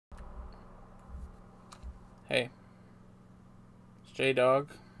Hey, it's j-dawg.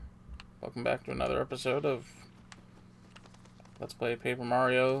 Welcome back to another episode of Let's Play Paper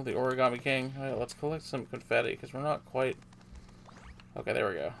Mario, the Origami King. Alright, let's collect some confetti, because we're not quite... Okay, there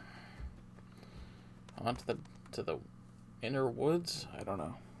we go. On to the inner woods? I don't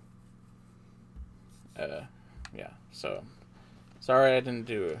know. Yeah, so... Sorry I didn't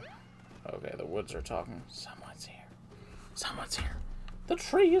do it. Okay, the woods are talking. Someone's here. Someone's here. The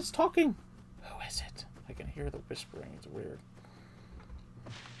tree is talking! Who is it? I can hear the whispering. It's weird.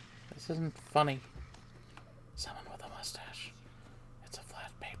 This isn't funny. Someone with a mustache. It's a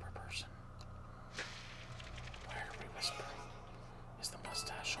flat paper person. Why are we whispering? Is the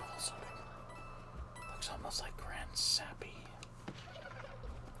mustache also? Looks almost like Grand Sappy.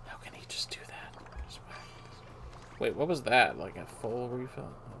 How can he just do that? Wait, what was that? Like a full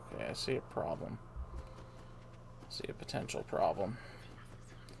refill? Okay, I see a problem. I see a potential problem.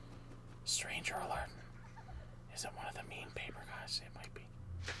 Stranger alert. Is it one of the mean paper guys? It might be.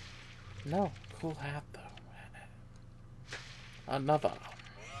 No, cool hat though. Another.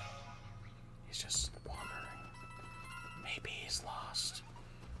 He's just wandering. Maybe he's lost.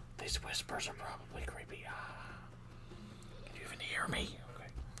 These whispers are probably creepy. Ah. Can you even hear me?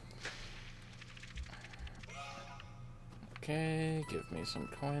 Okay, give me some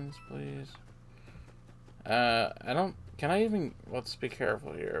coins, please. I don't... Can I even... Let's be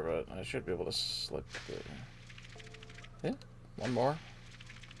careful here, but I should be able to slip through. Yeah, one more.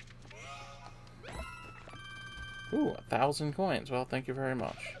 Ooh, 1,000 coins. Well, thank you very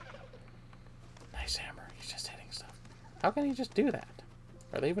much. Nice hammer. He's just hitting stuff. How can he just do that?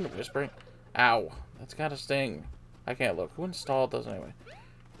 Are they even whispering? Ow. That's gotta sting. I can't look. Who installed those anyway?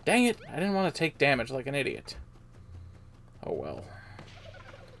 Dang it! I didn't want to take damage like an idiot. Oh well.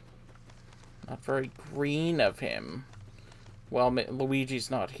 Not very green of him. Well, Luigi's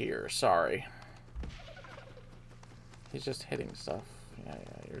not here. Sorry. He's just hitting stuff. Yeah,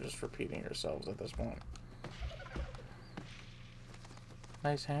 you're just repeating yourselves at this point.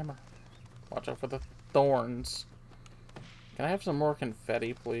 Nice hammer. Watch out for the thorns. Can I have some more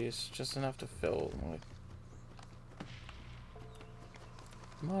confetti, please? Just enough to fill.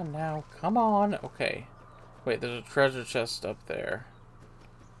 Come on now. Come on. Okay. Wait, there's a treasure chest up there.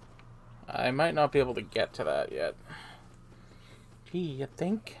 I might not be able to get to that yet. Gee, you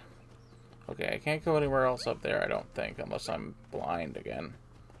think? Okay, I can't go anywhere else up there, I don't think, unless I'm blind again.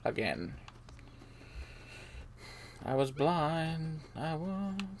 I was blind, I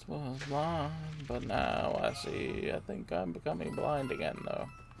was blind, but now I see. I think I'm becoming blind again, though.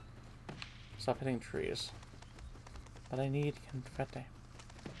 Stop hitting trees. But I need confetti.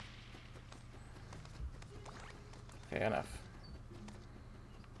 Okay, enough.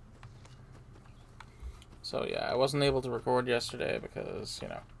 So yeah, I wasn't able to record yesterday because, you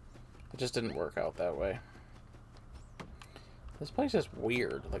know, it just didn't work out that way. This place is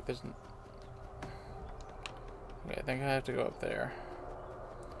weird. Like, there's... Okay, I think I have to go up there.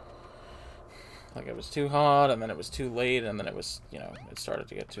 Like, it was too hot, and then it was too late, and then it was, you know, it started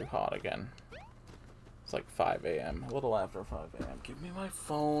to get too hot again. It's like 5 a.m. A little after 5 a.m. Give me my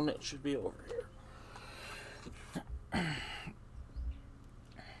phone. It should be over here.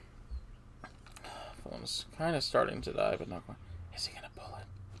 Phone's kind of starting to die, but not quite. Is he gonna pull it?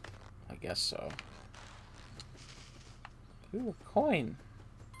 I guess so. Ooh, a coin.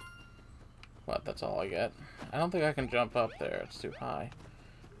 What? That's all I get? I don't think I can jump up there. It's too high.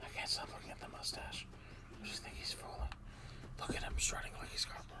 I can't stop looking at the mustache. I just think he's fooling. Look at him strutting like he's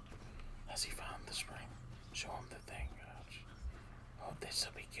cardboard. Has he found the spring? Show him the thing. Oh, this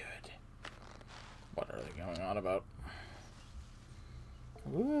will be good. What are they going on about?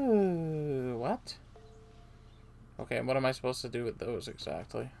 Ooh, what? Okay, what am I supposed to do with those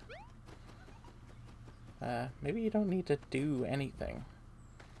exactly? Maybe you don't need to do anything.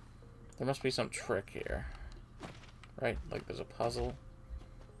 There must be some trick here. Right? Like there's a puzzle.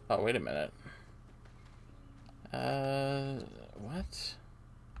 Oh, wait a minute. What?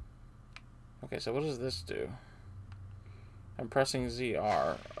 Okay, so what does this do? I'm pressing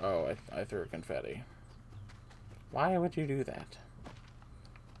ZR. Oh, I threw confetti. Why would you do that?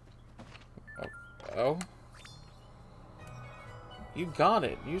 Oh? You got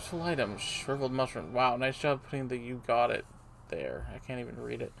it. Useful item. Shriveled mushroom. Wow, nice job putting the you got it there. I can't even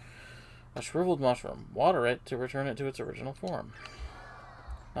read it. A shriveled mushroom. Water it to return it to its original form.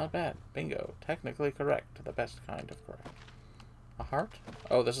 Not bad. Bingo. Technically correct. The best kind of correct. A heart?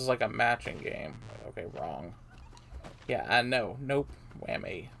 Oh, this is like a matching game. Okay, wrong. Yeah, no. Nope.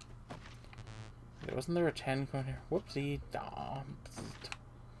 Whammy. Okay, wasn't there a 10 coin here? Whoopsie.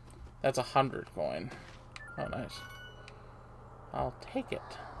 That's 100 coin. Oh, nice. I'll take it.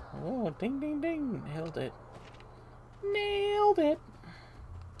 Oh, ding, ding, ding. Held it. Nailed it.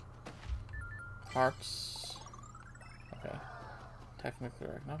 Hearts. Okay. Technically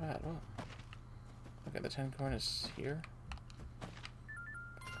correct. Not bad. Oh. Okay, the 10 coin is here.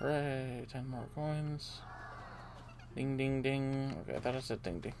 Hooray. 10 more coins. Ding, ding, ding. Okay, I thought it said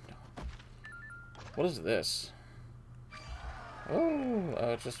ding, ding. What is this? Oh,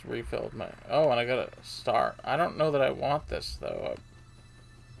 it just refilled my... Oh, and I got a star. I don't know that I want this, though.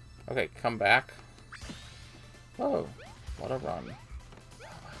 Okay, come back. Whoa, what a run.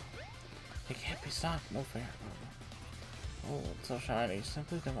 It can't be stopped. No fair. Oh, it's so shiny.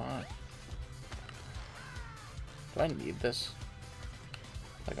 Simply divine. Do I need this?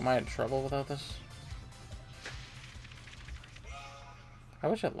 Like, am I in trouble without this? I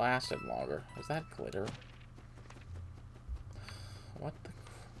wish it lasted longer. Is that glitter? What the...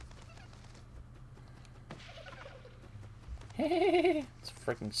 It's a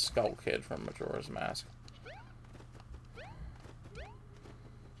freaking Skull Kid from Majora's Mask.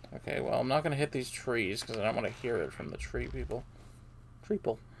 Okay, well, I'm not going to hit these trees because I don't want to hear it from the tree people.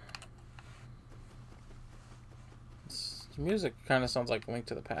 Treeple. The music kind of sounds like Link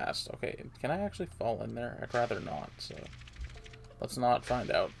to the Past. Okay, can I actually fall in there? I'd rather not, so... Let's not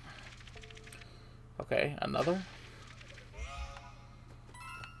find out. Okay, another?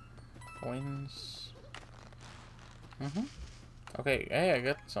 Coins. Okay, hey, I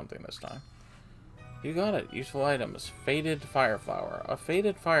got something this time. You got it. Useful items. Faded fire flower. A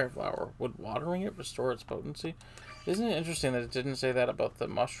faded fire flower. Would watering it restore its potency? Isn't it interesting that it didn't say that about the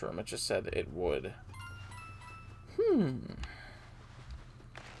mushroom? It just said it would. Is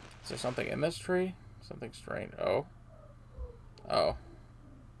there something in this tree? Something strange. Oh. Oh.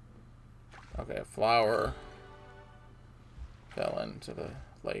 Okay, a flower fell into the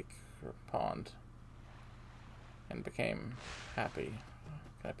lake or pond and became happy.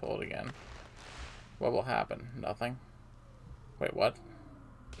 Can I pull it again? What will happen? Nothing. Wait, what?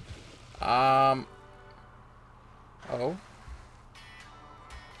 Oh.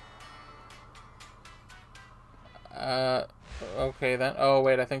 Okay then. Oh,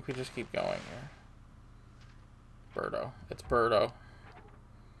 wait, I think we just keep going here. Birdo. It's Birdo.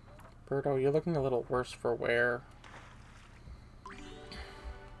 Birdo, you're looking a little worse for wear.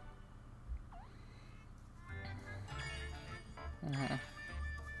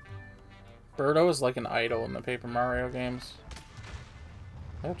 Birdo is like an idol in the Paper Mario games.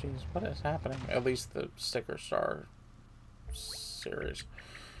 Oh jeez, what is happening? At least the Sticker Star series.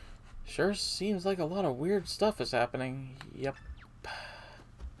 Sure seems like a lot of weird stuff is happening. Yep.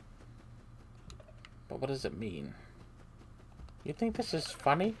 But what does it mean? You think this is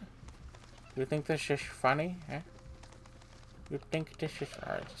funny? You think this is funny? Eh? You think this is...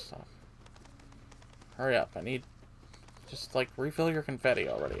 Alright, just stop. Hurry up, I need... Just, like, refill your confetti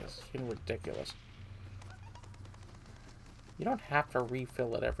already. It's getting ridiculous. You don't have to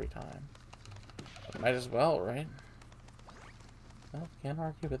refill it every time. But might as well, right? Well, can't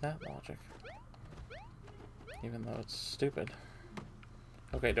argue with that logic. Even though it's stupid.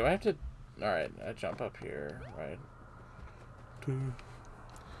 Okay, do I have to... Alright, I jump up here, right?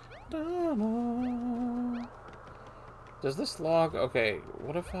 Does this log... Okay,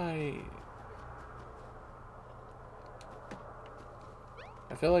 what if I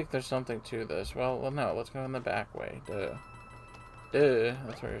feel like there's something to this. Well, no, let's go in the back way. Duh. Duh.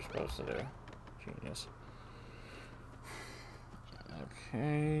 That's what you're supposed to do. Genius.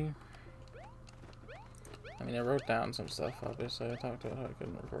 Okay. I mean, I wrote down some stuff, obviously. I talked about how I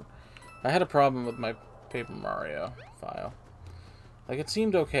couldn't record. I had a problem with my Paper Mario file. Like, it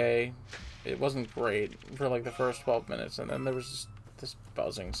seemed okay. It wasn't great for, like, the first 12 minutes, and then there was just this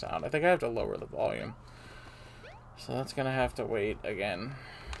buzzing sound. I think I have to lower the volume. So that's gonna have to wait again.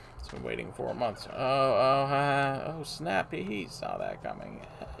 It's been waiting 4 months. Oh, snappy. He saw that coming.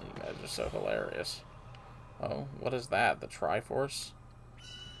 You guys are so hilarious. Oh, what is that? The Triforce?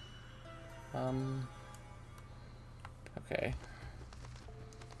 Okay.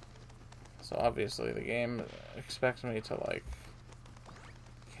 So obviously the game expects me to, like,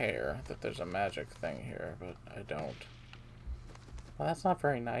 care that there's a magic thing here, but I don't. Well, that's not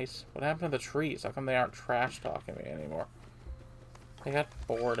very nice. What happened to the trees? How come they aren't trash talking me anymore? They got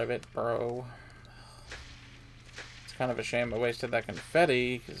bored of it, bro. It's kind of a shame I wasted that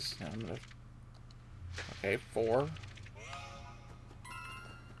confetti, because I'm gonna... Okay, 4.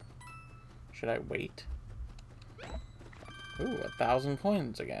 Should I wait? Ooh, 1,000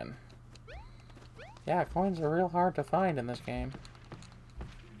 coins again. Yeah, coins are real hard to find in this game.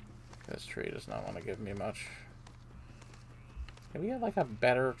 This tree does not want to give me much. Can we get, like, a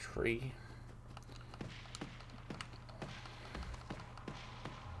better tree?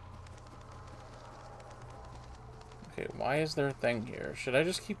 Okay, why is there a thing here? Should I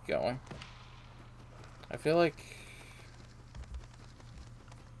just keep going? I feel like...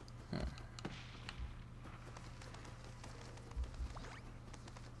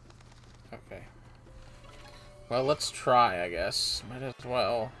 Okay. Well, let's try, I guess. Might as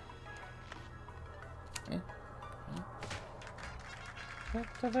well.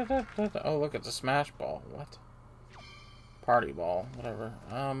 Oh, look, it's a smash ball. What? Party ball. Whatever.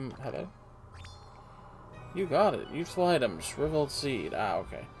 Hello? You got it. Useful item. Shriveled seed. Ah,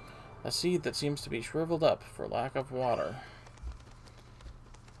 okay. A seed that seems to be shriveled up for lack of water.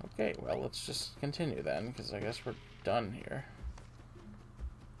 Okay, well, let's just continue then, because I guess we're done here.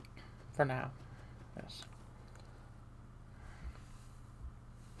 For now. Yes.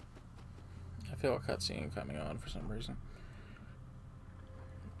 I feel a cutscene coming on for some reason.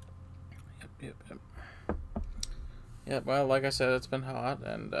 Yep. Yep, well, like I said, it's been hot,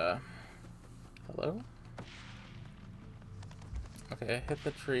 and, hello? Okay, I hit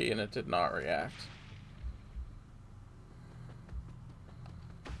the tree, and it did not react.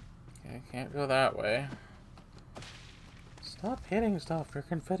 Okay, can't go that way. Stop hitting stuff, your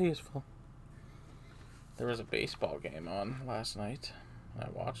confetti is full. There was a baseball game on last night. I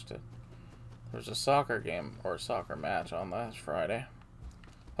watched it. There was a soccer game, or a soccer match on last Friday.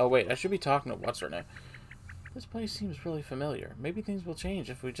 Oh wait, I should be talking to what's-her-name. This place seems really familiar. Maybe things will change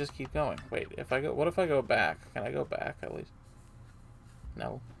if we just keep going. Wait, if I go, what if I go back? Can I go back at least?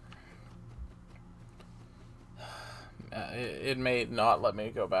 No. It may not let me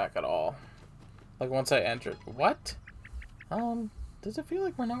go back at all. Like once I entered. What? Does it feel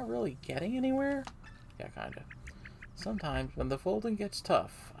like we're not really getting anywhere? Yeah, kinda. Sometimes when the folding gets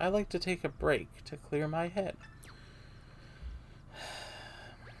tough, I like to take a break to clear my head.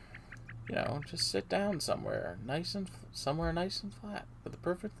 You know, just sit down somewhere nice and flat with the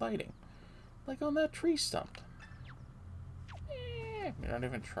perfect lighting, like on that tree stump. You're not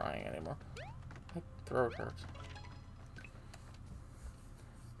even trying anymore. My throat hurts.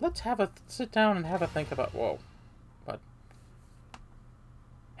 Let's sit down and have a think about. Whoa, what?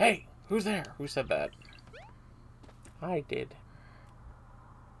 Hey, who's there? Who said that? I did.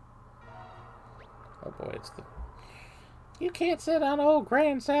 Oh boy, it's the. You can't sit on old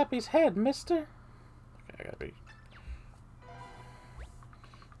Grand Sappy's head, mister. Okay, I gotta be...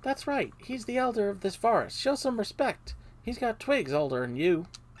 That's right. He's the elder of this forest. Show some respect. He's got twigs older than you.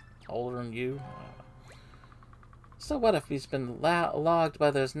 Older than you? So what if he's been logged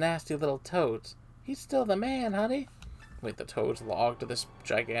by those nasty little toads? He's still the man, honey. Wait, the toads logged this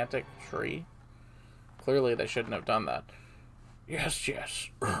gigantic tree? Clearly they shouldn't have done that. Yes.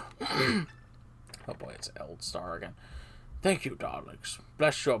 Oh boy, it's Eldstar again. Thank you, darlings.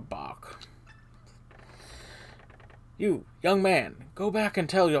 Bless your bark. You, young man, go back and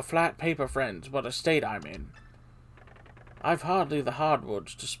tell your flat paper friends what a state I'm in. I've hardly the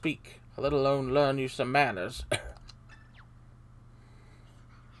hardwoods to speak, let alone learn you some manners.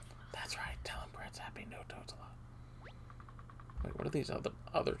 That's right, tell him Brent's happy no toads a lot. Wait, what are these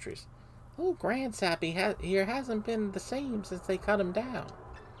other trees? Oh, Grand Sappy here hasn't been the same since they cut him down.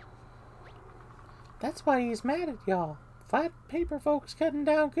 That's why he's mad at y'all. Flat paper folks cutting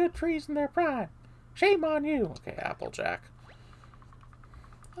down good trees in their prime. Shame on you. Okay, Applejack.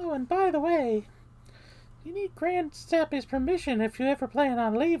 Oh, and by the way, you need Grand Sappy's permission if you ever plan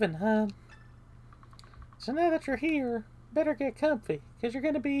on leaving, huh? So now that you're here, better get comfy, because you're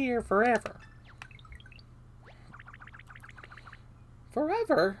going to be here forever.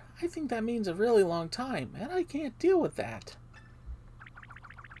 Forever? I think that means a really long time, and I can't deal with that.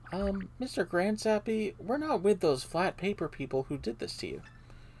 Mr. Grand Sappy, we're not with those flat paper people who did this to you.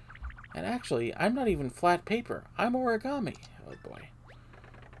 And actually, I'm not even flat paper. I'm origami. Oh, boy.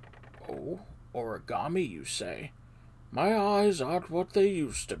 Oh, origami, you say? My eyes aren't what they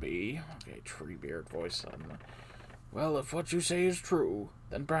used to be. Okay, Treebeard voice. Well, if what you say is true,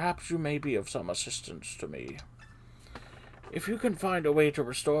 then perhaps you may be of some assistance to me. If you can find a way to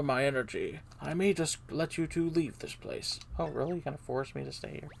restore my energy, I may just let you two leave this place. Oh, really? You're gonna force me to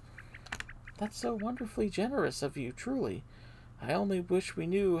stay here? That's so wonderfully generous of you, truly. I only wish we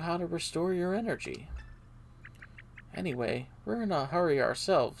knew how to restore your energy. Anyway, we're in a hurry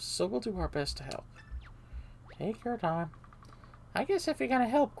ourselves, so we'll do our best to help. Take your time. I guess if you're gonna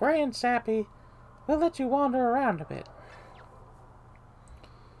help Grand Sappy, we'll let you wander around a bit.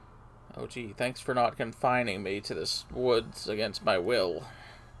 Oh gee, thanks for not confining me to this woods against my will.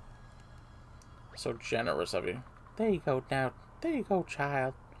 So generous of you. There you go now. There you go,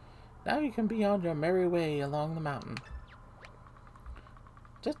 child. Now you can be on your merry way along the mountain.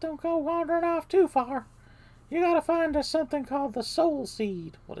 Just don't go wandering off too far. You gotta find us something called the soul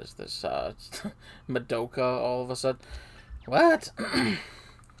seed. What is this? Madoka all of a sudden. What?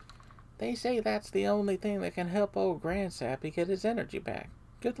 They say that's the only thing that can help old Grandsappy get his energy back.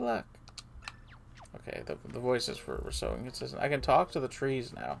 Good luck. Okay, the voices were so inconsistent. I can talk to the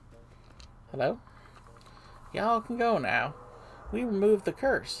trees now. Hello? Y'all can go now. We removed the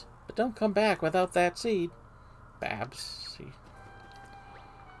curse, but don't come back without that seed. Babs. See.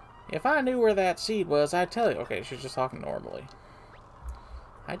 If I knew where that seed was, I'd tell you. Okay, she's just talking normally.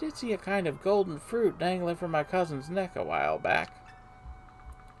 I did see a kind of golden fruit dangling from my cousin's neck a while back.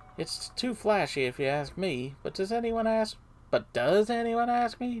 It's too flashy if you ask me, but does anyone ask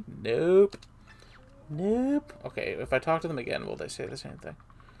me? Nope. Nope. Okay, if I talk to them again, will they say the same thing?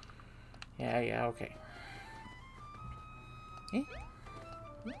 Yeah, okay. Eh?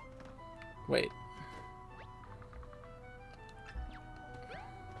 Wait.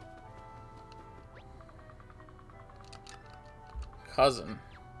 Cousin.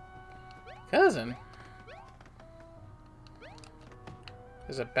 Cousin?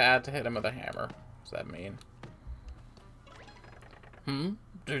 Is it bad to hit him with a hammer? What does that mean?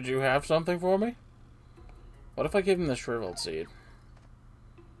 Did you have something for me? What if I give him the shriveled seed?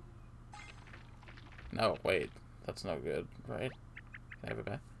 No, wait. That's no good, right? Can I have it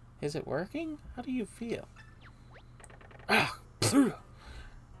back? Is it working? How do you feel? Ah!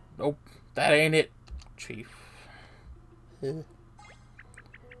 Nope. That ain't it, Chief.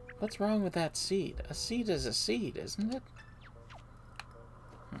 What's wrong with that seed? A seed is a seed, isn't it?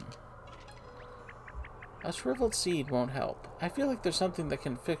 A shriveled seed won't help. I feel like there's something that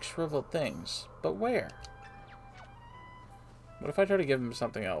can fix shriveled things. But where? What if I try to give him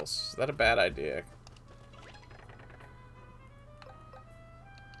something else? Is that a bad idea?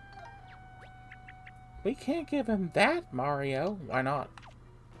 We can't give him that, Mario. Why not?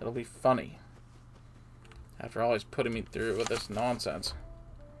 It'll be funny. After all he's putting me through with this nonsense.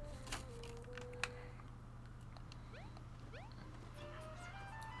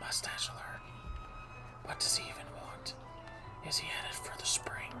 Mustache alert. What does he even want? Is he headed for the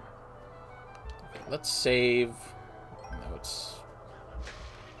spring? Okay, let's save. No, it's...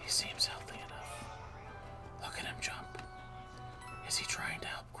 He seems healthy enough. Look at him jump. Is he trying to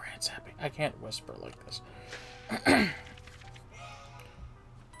help Grandsappy? I can't whisper like this.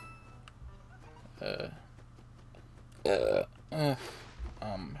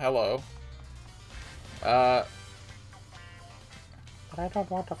 Hello. But I don't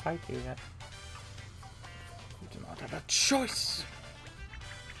want to fight you yet. You do not have a choice.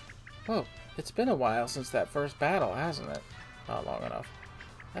 Whoa, it's been a while since that first battle, hasn't it? Not long enough.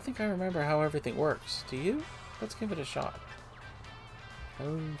 I think I remember how everything works. Do you? Let's give it a shot.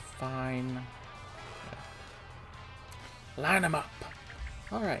 Oh, fine. Yeah. Line them up.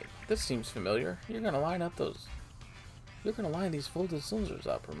 Alright, this seems familiar. You're gonna line these folded cylinders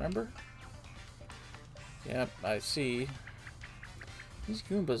up, remember? Yep, I see. These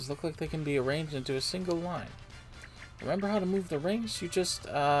Goombas look like they can be arranged into a single line. Remember how to move the rings? You just,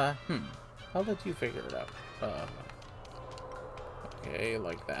 I'll let you figure it out. Okay,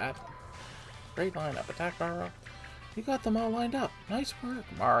 like that. Great lineup. Attack power up. You got them all lined up. Nice work,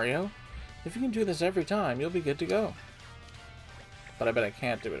 Mario. If you can do this every time, you'll be good to go. But I bet I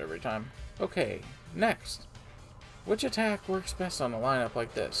can't do it every time. Okay, next. Which attack works best on a lineup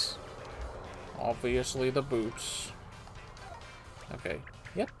like this? Obviously the boots. Okay.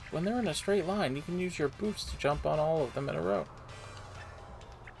 Yep, when they're in a straight line, you can use your boots to jump on all of them in a row.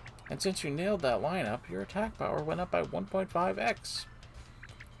 And since you nailed that lineup, your attack power went up by 1.5x.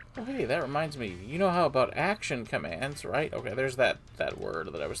 Oh hey, that reminds me. You know how about action commands, right? Okay, there's that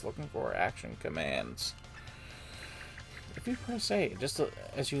word that I was looking for. Action commands. If you press A, just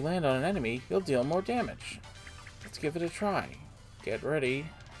as you land on an enemy, you'll deal more damage. Let's give it a try. Get ready.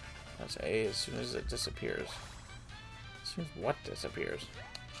 Press A as soon as it disappears. As soon as what disappears?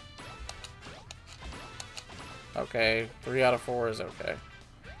 Okay, 3 out of 4 is okay.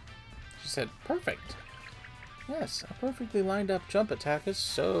 She said, perfect. Yes, a perfectly lined up jump attack is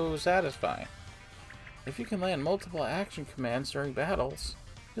so satisfying. If you can land multiple action commands during battles,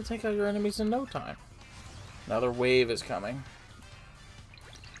 you'll take out your enemies in no time. Another wave is coming.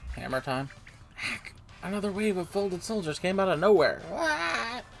 Hammer time. Hack! Another wave of folded soldiers came out of nowhere.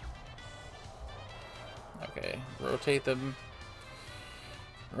 What? Okay, rotate them.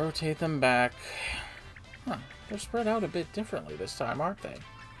 Rotate them back. Huh, they're spread out a bit differently this time, aren't they?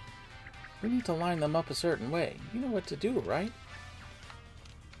 We need to line them up a certain way. You know what to do, right?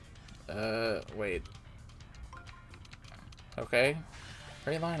 Wait. Okay.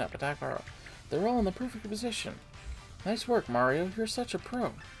 Great lineup, attack power up. They're all in the perfect position. Nice work, Mario. You're such a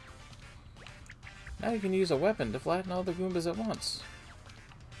pro. Now you can use a weapon to flatten all the Goombas at once.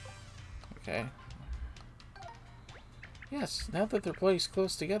 Okay. Yes, now that they're placed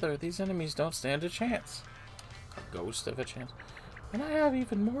close together, these enemies don't stand a chance. A ghost of a chance. And I have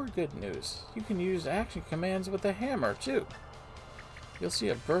even more good news. You can use action commands with the hammer, too. You'll see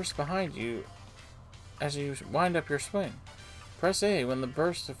a burst behind you as you wind up your swing. Press A when the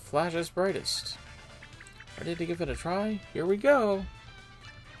burst flashes brightest. Ready to give it a try? Here we go!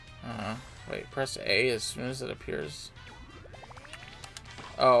 Wait, press A as soon as it appears.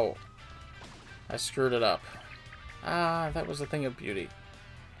 Oh. I screwed it up. Ah, that was a thing of beauty.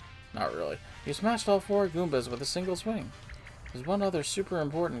 Not really. You smashed all 4 Goombas with a single swing. There's one other super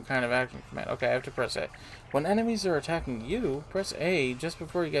important kind of action command. Okay, I have to press A. When enemies are attacking you, press A just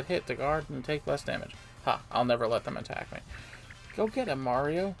before you get hit to guard and take less damage. Ha, I'll never let them attack me. Go get him,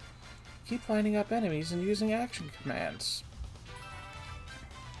 Mario. Keep lining up enemies and using action commands.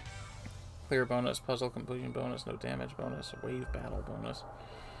 Clear bonus, puzzle completion bonus, no damage bonus, wave battle bonus.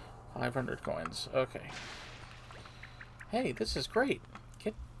 500 coins. Okay. Hey, this is great.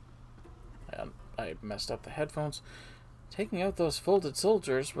 I messed up the headphones. Taking out those folded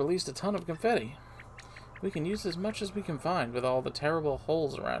soldiers released a ton of confetti. We can use as much as we can find with all the terrible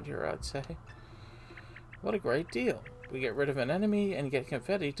holes around here, I'd say. What a great deal. We get rid of an enemy and get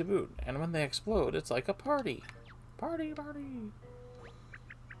confetti to boot. And when they explode, it's like a party. Party, party.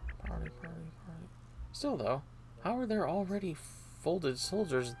 Party, party, party. Still, though, how are there already folded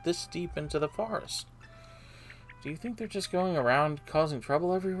soldiers this deep into the forest? Do you think they're just going around causing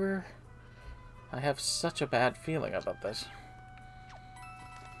trouble everywhere? I have such a bad feeling about this.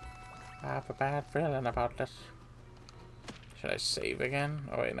 I have a bad feeling about this. Should I save again?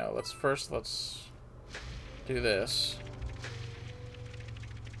 Oh wait, no. Let's do this.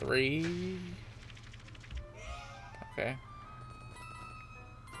 3. Okay.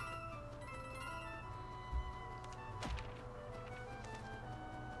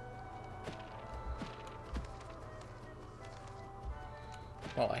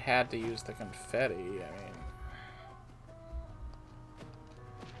 Well, I had to use the confetti, I mean...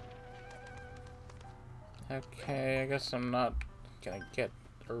 Okay, I guess I'm not gonna get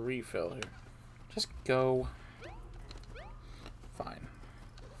a refill here. Just go. Fine.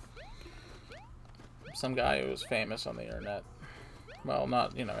 Some guy who was famous on the internet. Well,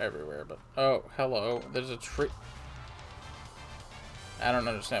 not, you know, everywhere, but... Oh, hello. There's a tree... I don't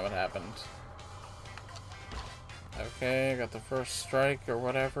understand what happened. Okay, I got the first strike or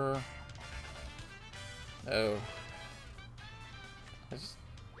whatever. Oh.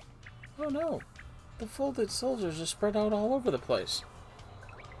 Oh no! The folded soldiers are spread out all over the place.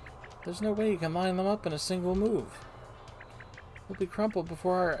 There's no way you can line them up in a single move. We'll be crumpled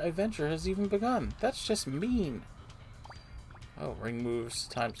before our adventure has even begun. That's just mean. Oh, ring moves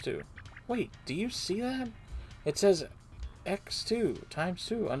 ×2. Wait, do you see that? It says X2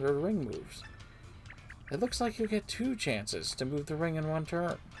 ×2 under ring moves. It looks like you'll get 2 chances to move the ring in one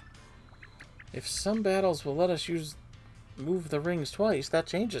turn. If some battles will let us move the rings twice, that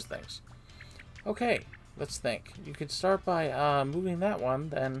changes things. Okay, let's think. You could start by moving that one,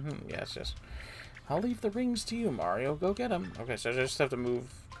 then... yes, yes. I'll leave the rings to you, Mario. Go get them. Okay, so I just have to move,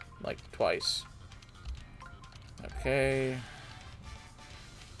 like, twice. Okay.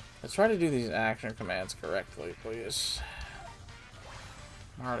 Let's try to do these action commands correctly, please.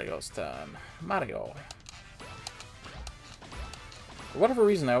 Mario's turn. Mario. For whatever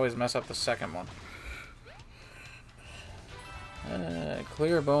reason, I always mess up the second one.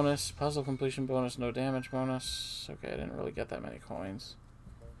 Clear bonus, puzzle completion bonus, no damage bonus. Okay, I didn't really get that many coins.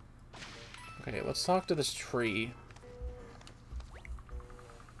 Okay, let's talk to this tree.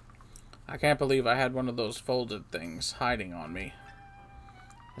 I can't believe I had one of those folded things hiding on me.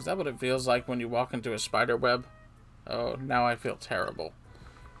 Is that what it feels like when you walk into a spider web? Oh, now I feel terrible.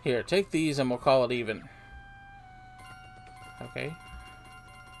 Here, take these and we'll call it even. Okay.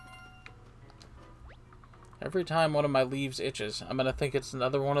 Every time one of my leaves itches, I'm gonna think it's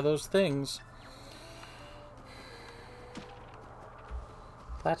another one of those things.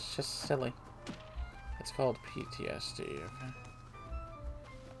 That's just silly. It's called PTSD, okay?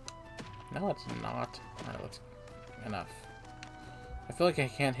 No, it's not. Alright, let's... enough. I feel like I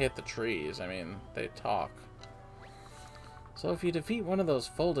can't hit the trees. I mean, they talk. So if you defeat one of those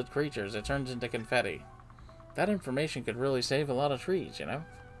folded creatures, it turns into confetti. That information could really save a lot of trees, you know?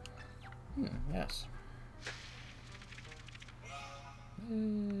 Yes.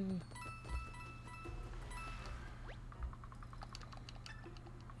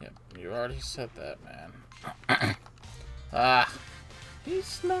 Yep, you already said that, man. Ah! He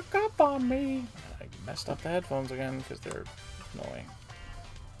snuck up on me! I messed up the headphones again because they're annoying.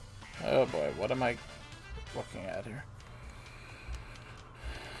 Oh boy, what am I looking at here?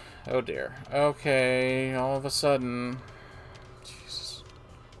 Oh dear. Okay, all of a sudden... Jesus.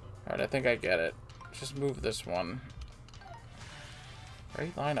 Alright, I think I get it. Just move this one.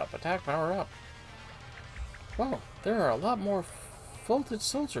 Great lineup. Attack power up. Whoa, there are a lot more footed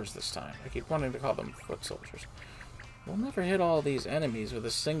soldiers this time. I keep wanting to call them foot soldiers. We'll never hit all these enemies with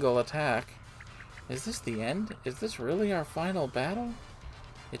a single attack. Is this the end? Is this really our final battle?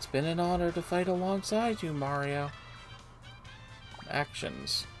 It's been an honor to fight alongside you, Mario.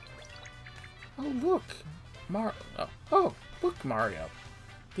 Actions. Oh, look! Look, Mario.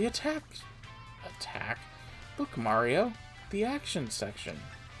 The attack... Look, Mario. The action section.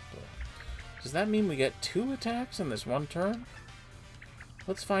 Does that mean we get 2 attacks in this one turn?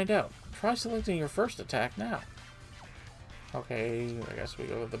 Let's find out. Try selecting your first attack now. Okay, I guess we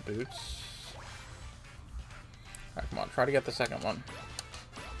go with the boots. Alright, come on. Try to get the second one.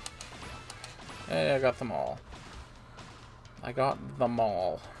 Hey, I got them all. I got them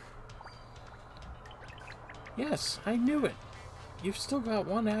all. Yes, I knew it. You've still got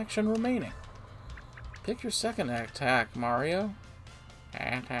 1 action remaining. Pick your second attack, Mario.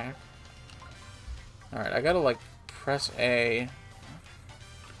 Attack. Alright, I gotta, like, press A.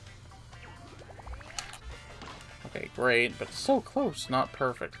 Okay, great, but so close. Not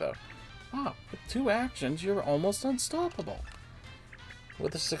perfect, though. Wow, with 2 actions, you're almost unstoppable.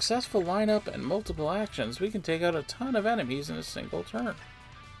 With a successful lineup and multiple actions, we can take out a ton of enemies in a single turn.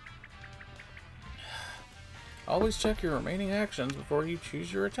 Always check your remaining actions before you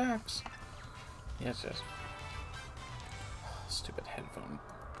choose your attacks. Yes, yes. Stupid headphone.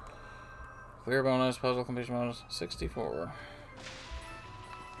 Clear bonus, puzzle completion bonus, 64.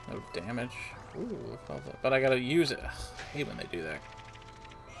 No damage. Ooh, look at all that. But I gotta use it. Ugh, I hate when they do that.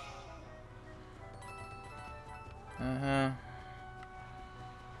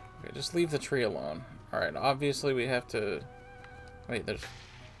 Okay, just leave the tree alone. Alright, obviously we have to... Wait, there's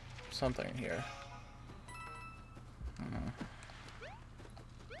something here.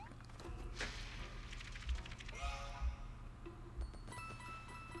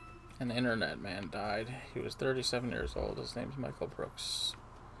 An internet man died. He was 37 years old. His name's Michael Brooks.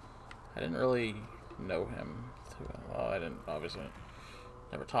 I didn't really know him too well. I didn't, obviously,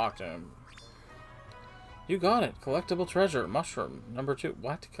 never talked to him. You got it. Collectible treasure. Mushroom. Number 2.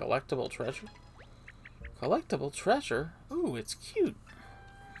 What? Collectible treasure? Collectible treasure? Ooh, it's cute.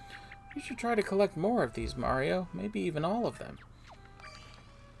 You should try to collect more of these, Mario. Maybe even all of them.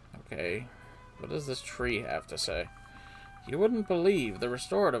 Okay. What does this tree have to say? You wouldn't believe the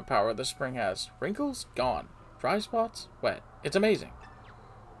restorative power this spring has. Wrinkles? Gone. Dry spots? Wet. It's amazing.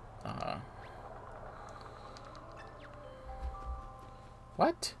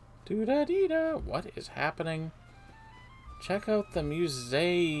 What? Doo-da-dee-da. What is happening? Check out the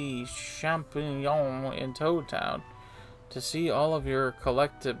Musée Champignon in Toad Town to see all of your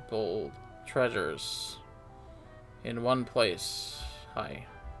collectible treasures in one place. Hi.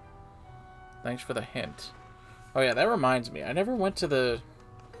 Thanks for the hint. Oh yeah, that reminds me. I never went to the...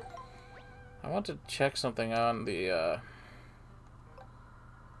 I want to check something on the,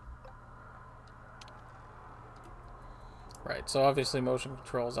 Right, so obviously motion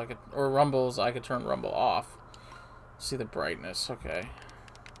controls, I could... Or rumbles, I could turn rumble off. See the brightness, okay.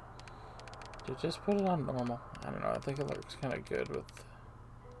 Did you just put it on normal? I don't know, I think it looks kind of good with...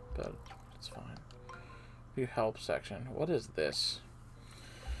 But it's fine. View help section. What is this?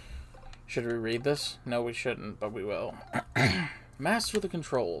 Should we read this? No, we shouldn't, but we will. Master the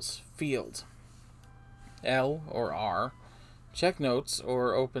controls. Field. L or R. Check notes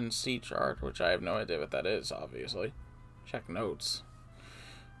or open C chart, which I have no idea what that is, obviously. Check notes.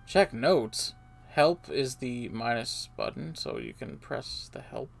 Check notes? Help is the minus button, so you can press the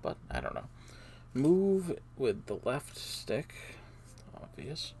help button. I don't know. Move with the left stick.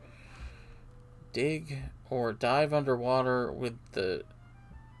 Obvious. Dig or dive underwater with the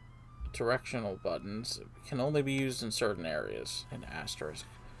directional buttons. Can only be used in certain areas. An asterisk.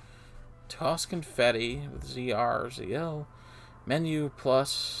 Toss confetti with ZR, ZL. Menu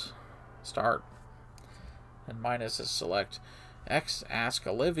plus start. And minus is select. X ask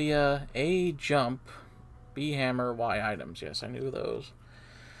Olivia. A jump. B hammer. Y items. Yes, I knew those.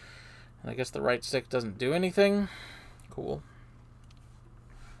 And I guess the right stick doesn't do anything. Cool.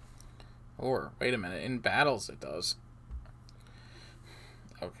 Or, wait a minute, in battles it does.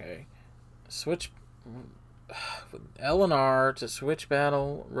 Okay. Switch with L and R to switch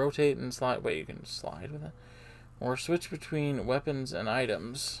battle, rotate and slide. Wait, you can slide with it? Or switch between weapons and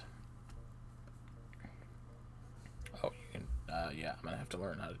items. Oh, you can, yeah, I'm going to have to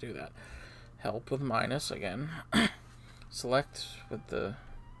learn how to do that. Help with minus again. Select with the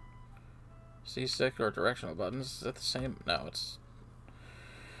C-stick or directional buttons. Is that the same? No, it's...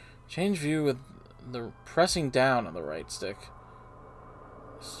 Change view with the pressing down on the right stick.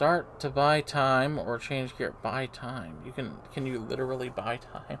 Start to buy time or change gear. Buy time. Can you literally buy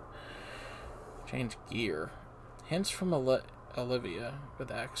time? Change gear. Hints from Olivia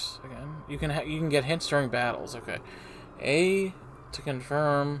with X again. You can get hints during battles. Okay. A to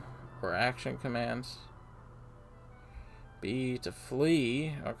confirm or action commands. B to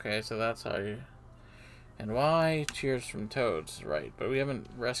flee. Okay, so that's how you... And Y, cheers from toads. Right, but we haven't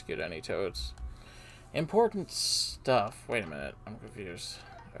rescued any toads. Important stuff. Wait a minute, I'm confused.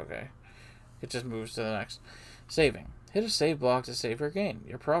 Okay. It just moves to the next. Saving. Hit a save block to save your game.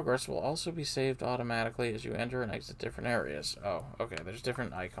 Your progress will also be saved automatically as you enter and exit different areas. Oh, okay, there's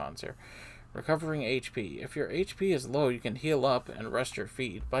different icons here. Recovering HP. If your HP is low, you can heal up and rest your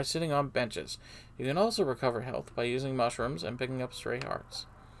feet by sitting on benches. You can also recover health by using mushrooms and picking up stray hearts.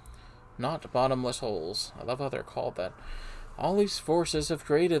 Not bottomless holes. I love how they're called that. All these forces have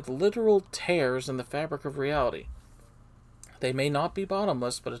created literal tears in the fabric of reality. They may not be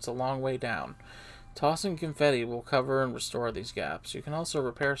bottomless, but it's a long way down. Tossing confetti will cover and restore these gaps. You can also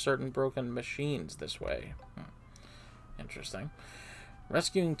repair certain broken machines this way. Interesting.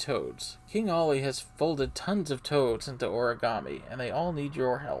 Rescuing toads. King Ollie has folded tons of toads into origami, and they all need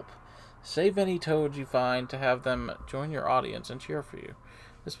your help. Save any toads you find to have them join your audience and cheer for you.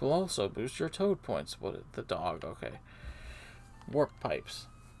 This will also boost your toad points. The dog, okay. Warp pipes.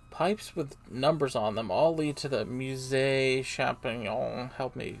 Pipes with numbers on them all lead to the Musée Champignon.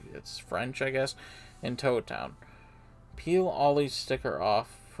 Help me, it's French, I guess, in Toad Town. Peel Ollie's sticker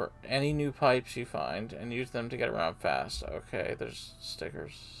off for any new pipes you find and use them to get around fast. Okay, there's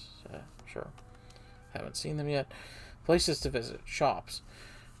stickers. Sure. Haven't seen them yet. Places to visit. Shops.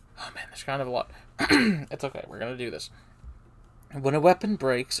 Oh man, there's kind of a lot. It's okay, we're going to do this. When a weapon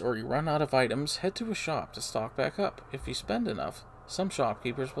breaks or you run out of items, head to a shop to stock back up. If you spend enough, some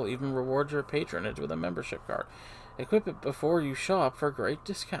shopkeepers will even reward your patronage with a membership card. Equip it before you shop for great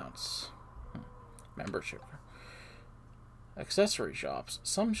discounts. Membership. Accessory shops.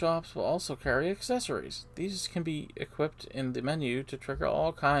 Some shops will also carry accessories. These can be equipped in the menu to trigger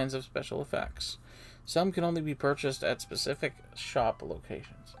all kinds of special effects. Some can only be purchased at specific shop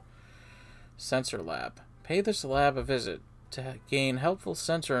locations. Sensor Lab. Pay this lab a visit to gain helpful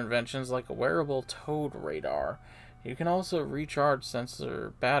sensor inventions like a wearable toad radar. You can also recharge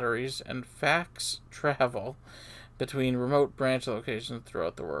sensor batteries and fax travel between remote branch locations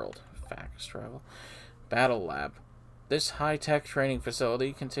throughout the world. Fax travel. Battle Lab. This high-tech training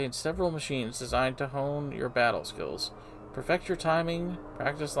facility contains several machines designed to hone your battle skills, perfect your timing,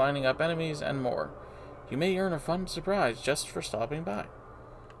 practice lining up enemies, and more. You may earn a fun surprise just for stopping by.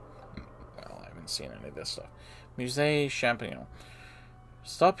 Well, I haven't seen any of this stuff. Musée Champignon.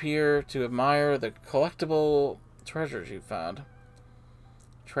 Stop here to admire the collectible treasures you found.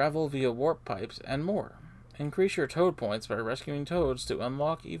 Travel via warp pipes and more. Increase your toad points by rescuing toads to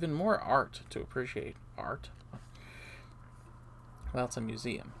unlock even more art to appreciate. Art? Well, it's a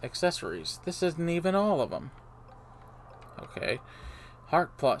museum. Accessories. This isn't even all of them. Okay.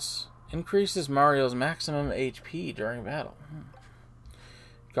 Heart Plus. Increases Mario's maximum HP during battle.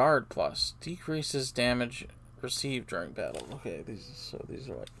 Guard Plus. Decreases damage received during battle. Okay, these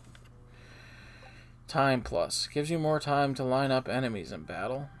are like... Time Plus. Gives you more time to line up enemies in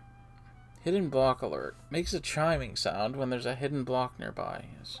battle. Hidden Block Alert. Makes a chiming sound when there's a hidden block nearby.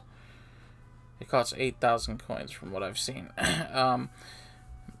 Yes. It costs 8,000 coins from what I've seen.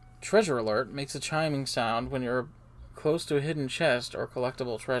 Treasure Alert makes a chiming sound when you're close to a hidden chest or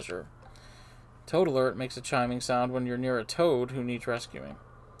collectible treasure. Toad Alert makes a chiming sound when you're near a toad who needs rescuing.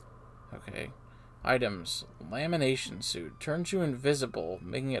 Okay. Items. Lamination Suit. Turns you invisible,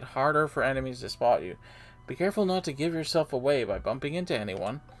 making it harder for enemies to spot you. Be careful not to give yourself away by bumping into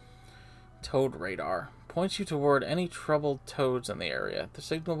anyone. Toad Radar. Points you toward any troubled toads in the area. The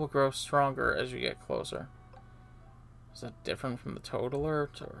signal will grow stronger as you get closer. Is that different from the Toad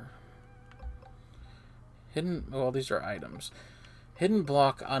Alert? Or hidden... Well, these are items. Hidden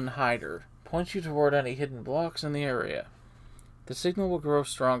Block Unhider. Points you toward any hidden blocks in the area. The signal will grow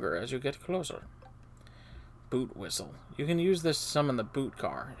stronger as you get closer. Boot Whistle. You can use this to summon the boot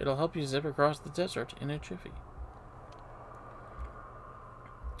car. It'll help you zip across the desert in a jiffy.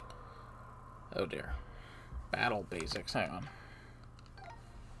 Oh dear. Battle basics. Hang on.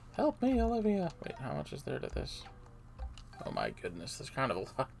 Help me, Olivia. Wait, how much is there to this? Oh my goodness, there's kind of a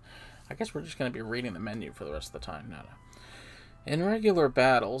lot. I guess we're just going to be reading the menu for the rest of the time. No. In regular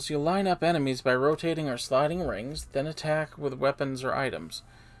battles, you line up enemies by rotating or sliding rings, then attack with weapons or items.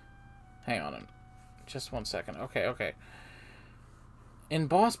 Hang on. Just 1 second. Okay. In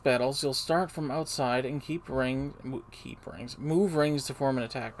boss battles, you'll start from outside and move rings to form an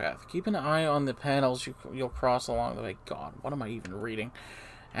attack path. Keep an eye on the panels you'll cross along the way. God, what am I even reading?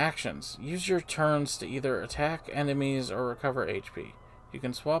 Actions. Use your turns to either attack enemies or recover HP. You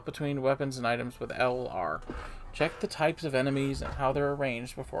can swap between weapons and items with LR. Check the types of enemies and how they're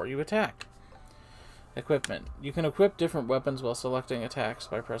arranged before you attack. Equipment. You can equip different weapons while selecting attacks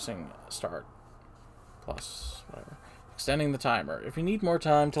by pressing start. Plus, whatever. Extending the timer. If you need more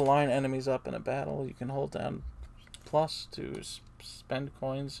time to line enemies up in a battle, you can hold down plus to spend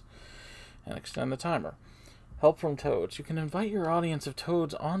coins and extend the timer. Help from toads. You can invite your audience of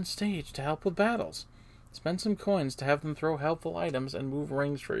toads on stage to help with battles. Spend some coins to have them throw helpful items and move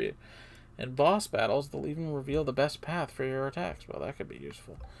rings for you. In boss battles, they'll even reveal the best path for your attacks. Well, that could be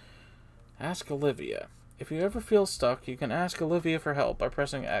useful. Ask Olivia. If you ever feel stuck, you can ask Olivia for help by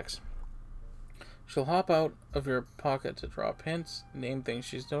pressing X. She'll hop out of your pocket to drop hints, name things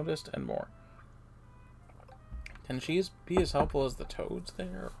she's noticed, and more. Can she be as helpful as the toads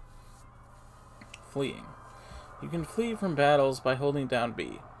there? Fleeing. You can flee from battles by holding down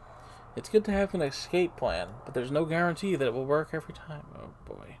B. It's good to have an escape plan, but there's no guarantee that it will work every time. Oh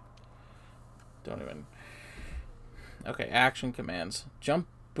boy. Don't even... Okay, action commands. Jump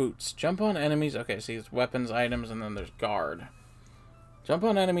boots. Jump on enemies. Okay, see, it's weapons, items, and then there's guard. Jump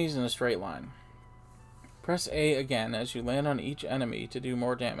on enemies in a straight line. Press A again as you land on each enemy to do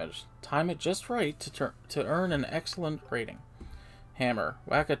more damage. Time it just right to earn an excellent rating. Hammer.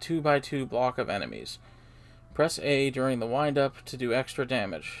 Whack a 2x2 block of enemies. Press A during the wind-up to do extra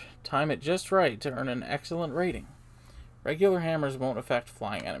damage. Time it just right to earn an excellent rating. Regular hammers won't affect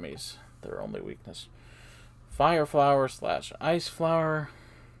flying enemies. Their only weakness. Fire flower / ice flower.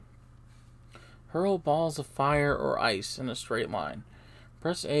 Hurl balls of fire or ice in a straight line.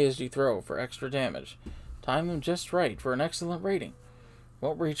 Press A as you throw for extra damage. Time them just right for an excellent rating.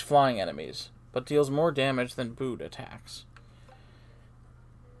 Won't reach flying enemies, but deals more damage than boot attacks.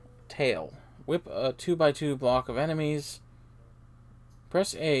 Tail. Whip a 2x2 block of enemies.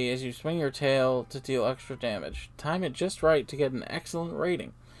 Press A as you swing your tail to deal extra damage. Time it just right to get an excellent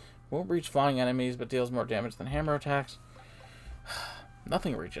rating. Won't reach flying enemies, but deals more damage than hammer attacks.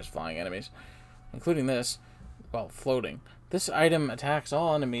 Nothing reaches flying enemies, including this, well, floating. This item attacks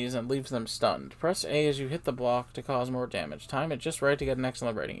all enemies and leaves them stunned. Press A as you hit the block to cause more damage. Time it just right to get an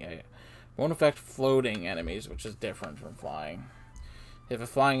excellent rating. A. Won't affect floating enemies, which is different from flying. If a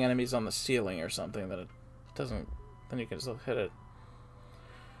flying enemy's on the ceiling or something, then it doesn't, then you can still hit it.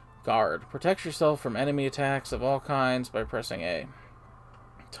 Guard. Protect yourself from enemy attacks of all kinds by pressing A.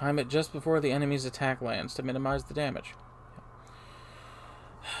 Time it just before the enemy's attack lands to minimize the damage.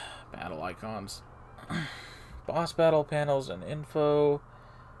 Battle icons. Boss battle panels and info.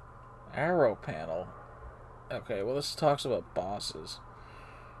 Arrow panel. Okay, well, this talks about bosses.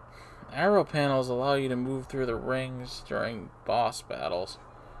 Arrow panels allow you to move through the rings during boss battles.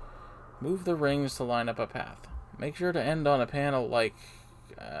 Move the rings to line up a path. Make sure to end on a panel like...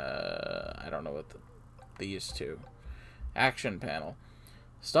 I don't know what these two. Action panel.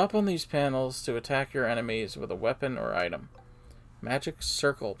 Stop on these panels to attack your enemies with a weapon or item. Magic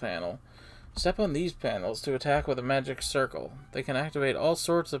circle panel. Step on these panels to attack with a magic circle. They can activate all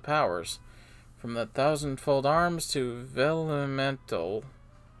sorts of powers, from the thousand-fold arms to elemental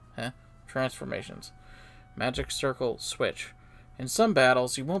transformations. Magic circle switch. In some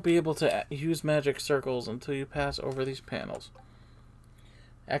battles, you won't be able to use magic circles until you pass over these panels.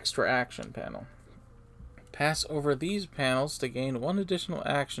 Extra action panel. Pass over these panels to gain one additional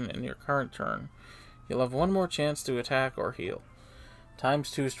action in your current turn. You'll have one more chance to attack or heal.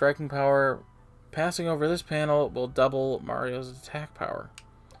 ×2 striking power. Passing over this panel will double Mario's attack power.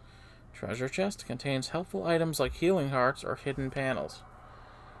 Treasure chest contains helpful items like healing hearts or hidden panels.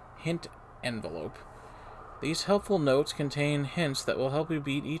 Hint envelope. These helpful notes contain hints that will help you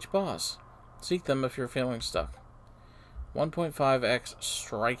beat each boss. Seek them if you're feeling stuck. 1.5x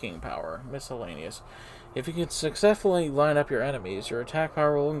striking power. Miscellaneous. If you can successfully line up your enemies, your attack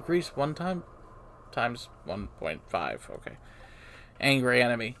power will increase one time times 1.5. Okay. Angry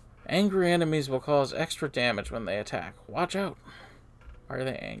enemy. Angry enemies will cause extra damage when they attack. Watch out. Why are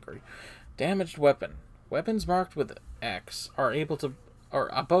they angry? Damaged weapon. Weapons marked with X are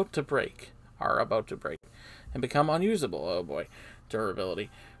about to break and become unusable. Oh boy. Durability.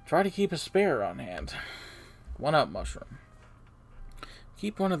 Try to keep a spare on hand. 1-up mushroom.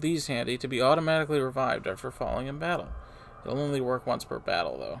 Keep one of these handy to be automatically revived after falling in battle. It'll only work once per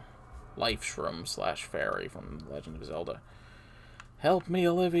battle, though. Life shroom / fairy from Legend of Zelda. Help me,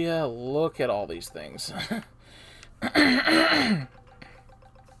 Olivia. Look at all these things. I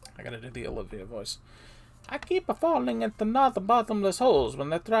gotta do the Olivia voice. I keep falling into not bottomless holes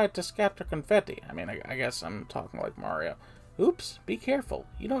when I try to scatter confetti. I mean, I guess I'm talking like Mario. Oops, be careful.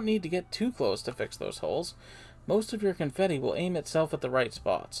 You don't need to get too close to fix those holes. Most of your confetti will aim itself at the right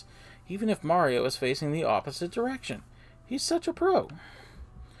spots, even if Mario is facing the opposite direction. He's such a pro.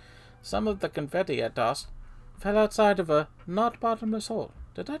 Some of the confetti I tossed fell outside of a not bottomless hole.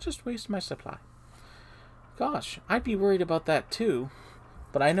 Did I just waste my supply? Gosh, I'd be worried about that too.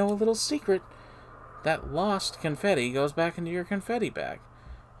 But I know a little secret. That lost confetti goes back into your confetti bag.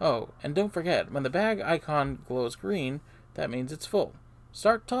 Oh, and don't forget, when the bag icon glows green, that means it's full.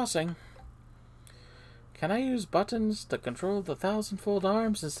 Start tossing. Can I use buttons to control the 1,000-fold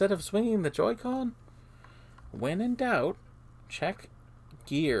arms instead of swinging the Joy-Con? When in doubt, check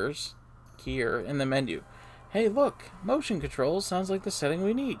gear in the menu. Hey, look, motion controls sounds like the setting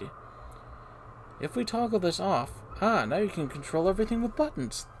we need. If we toggle this off, now you can control everything with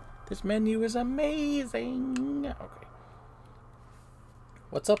buttons. This menu is amazing. Okay.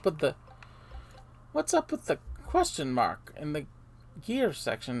 What's up with the question mark in the gear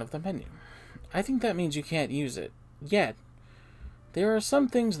section of the menu? I think that means you can't use it yet. There are some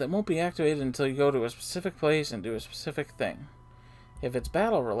things that won't be activated until you go to a specific place and do a specific thing. If it's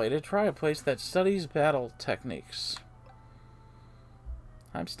battle related, try a place that studies battle techniques.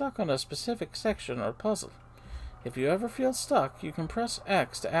 I'm stuck on a specific section or puzzle. If you ever feel stuck, you can press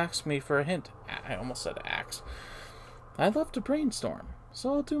X to ask me for a hint. I almost said axe. I love to brainstorm,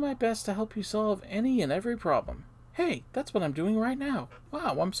 so I'll do my best to help you solve any and every problem. Hey, that's what I'm doing right now.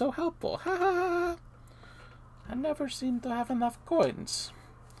 Wow, I'm so helpful. Ha ha ha. I never seem to have enough coins.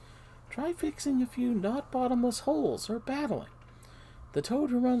 Try fixing a few not bottomless holes or battling. The toad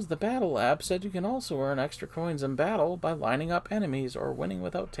who runs the battle lab said you can also earn extra coins in battle by lining up enemies or winning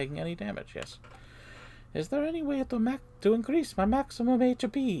without taking any damage. Yes. Is there any way to increase my maximum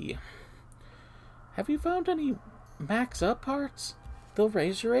HP? Have you found any max up parts? They'll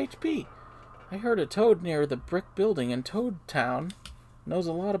raise your HP. I heard a toad near the brick building in Toad Town knows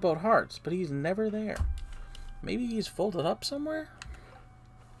a lot about hearts, but he's never there. Maybe he's folded up somewhere?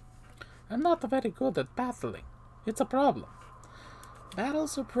 I'm not very good at battling. It's a problem.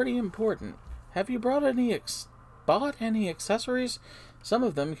 Battles are pretty important. Have you bought any accessories? Some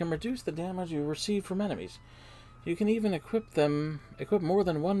of them can reduce the damage you receive from enemies. You can even equip more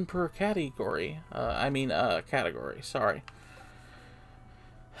than one per category. Category, sorry.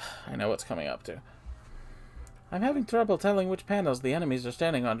 I know what's coming up to. I'm having trouble telling which panels the enemies are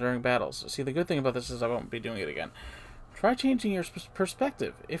standing on during battles. See, the good thing about this is I won't be doing it again. Try changing your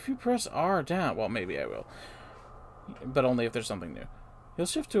perspective. If you press R down, well, maybe I will, but only if there's something new. You'll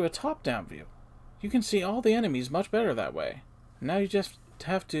shift to a top-down view. You can see all the enemies much better that way. Now you just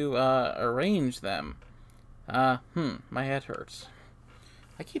have to arrange them. My head hurts.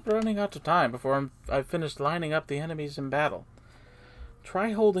 I keep running out of time before I've finished lining up the enemies in battle.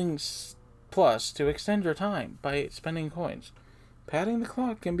 Try holding plus to extend your time by spending coins. Padding the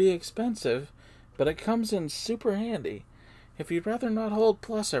clock can be expensive, but it comes in super handy. If you'd rather not hold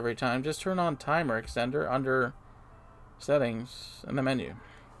plus every time, just turn on timer extender under settings in the menu.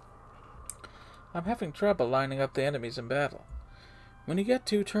 I'm having trouble lining up the enemies in battle. When you get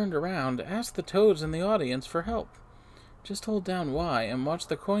too turned around, ask the toads in the audience for help. Just hold down Y and watch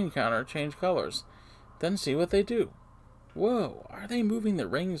the coin counter change colors. Then see what they do. Whoa, are they moving the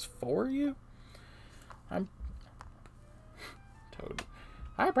rings for you? Toad.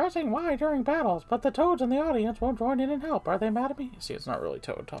 I'm pressing Y during battles, but the toads in the audience won't join in and help. Are they mad at me? See, it's not really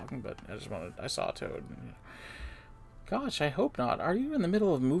Toad talking, but I saw Toad. Gosh, I hope not. Are you in the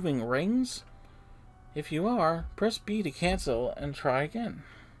middle of moving rings? If you are, press B to cancel and try again.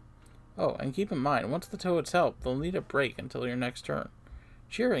 Oh, and keep in mind, once the toads help, they'll need a break until your next turn.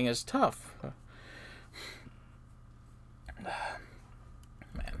 Cheering is tough.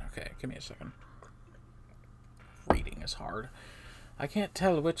 Man, okay, give me a second. Reading is hard. I can't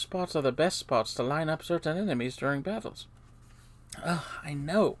tell which spots are the best spots to line up certain enemies during battles. I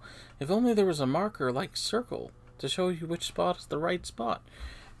know. If only there was a marker like circle to show you which spot is the right spot.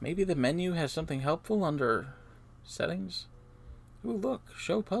 Maybe the menu has something helpful under settings? Ooh, look.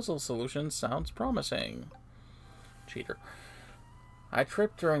 Show puzzle solutions sounds promising. Cheater. I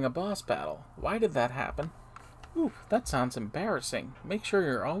tripped during a boss battle. Why did that happen? Ooh, that sounds embarrassing. Make sure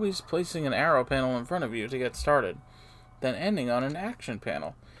you're always placing an arrow panel in front of you to get started, then ending on an action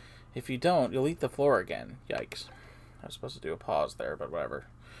panel. If you don't, you'll eat the floor again. Yikes. I was supposed to do a pause there, but whatever.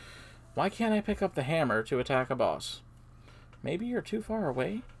 Why can't I pick up the hammer to attack a boss? Maybe you're too far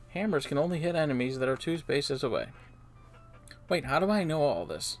away? Hammers can only hit enemies that are 2 spaces away. Wait, how do I know all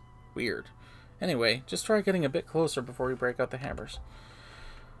this? Weird. Anyway, just try getting a bit closer before you break out the hammers.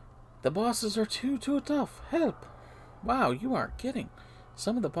 The bosses are too tough. Help! Wow, you aren't kidding.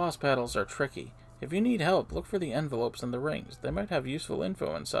 Some of the boss battles are tricky. If you need help, look for the envelopes and the rings. They might have useful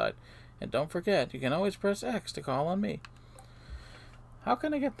info inside. And don't forget, you can always press X to call on me. How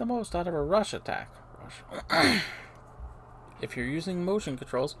can I get the most out of a rush attack? If you're using motion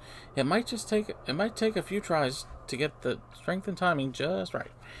controls, it might take a few tries to get the strength and timing just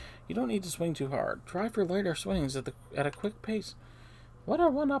right. You don't need to swing too hard. Try for lighter swings at a quick pace. What are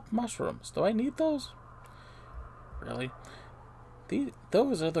one-up mushrooms? Do I need those? Really?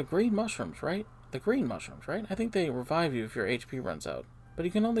 Those are the green mushrooms, right? The green mushrooms, right? I think they revive you if your HP runs out. But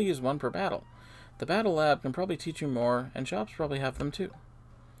you can only use one per battle. The battle lab can probably teach you more, and shops probably have them too.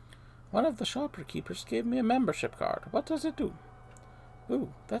 One of the shopkeepers gave me a membership card. What does it do?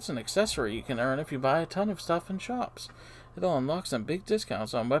 Ooh, that's an accessory you can earn if you buy a ton of stuff in shops. It'll unlock some big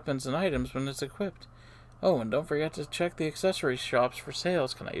discounts on weapons and items when it's equipped. Oh, and don't forget to check the accessory shops for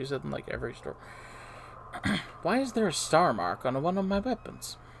sales. Can I use it in like every store? Why is there a star mark on one of my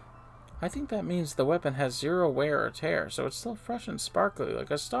weapons? I think that means the weapon has 0 wear or tear, so it's still fresh and sparkly like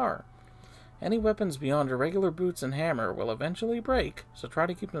a star. Any weapons beyond your regular boots and hammer will eventually break, so try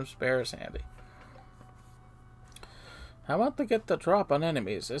to keep them spares handy. I want to get the drop on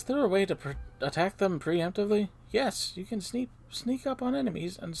enemies. Is there a way to attack them preemptively? Yes, you can sneak up on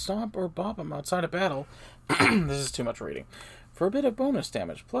enemies and stomp or bop them outside of battle. This is too much reading. For a bit of bonus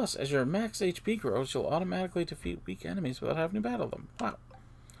damage. Plus, as your max HP grows, you'll automatically defeat weak enemies without having to battle them. Wow.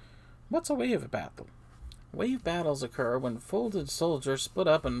 What's a wave battle? Wave battles occur when folded soldiers split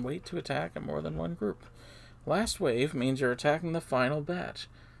up and wait to attack in more than one group. Last wave means you're attacking the final batch.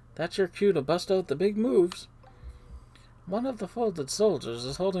 That's your cue to bust out the big moves. One of the folded soldiers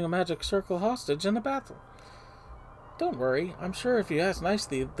is holding a magic circle hostage in a battle. Don't worry, I'm sure if you ask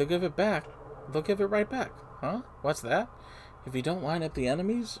nicely, they'll give it back. They'll give it right back. Huh? What's that? If you don't line up the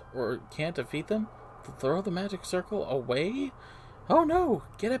enemies, or can't defeat them, they'll throw the magic circle away? Oh no!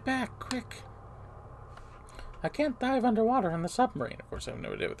 Get it back, quick! I can't dive underwater in the submarine. Of course, I have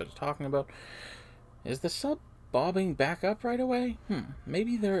no idea what they're talking about. Is the sub bobbing back up right away?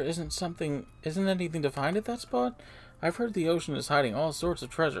 Maybe there isn't anything to find at that spot? I've heard the ocean is hiding all sorts of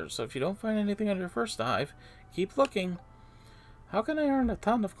treasures, so if you don't find anything on your first dive, keep looking. How can I earn a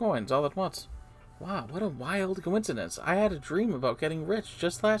ton of coins all at once? Wow, what a wild coincidence. I had a dream about getting rich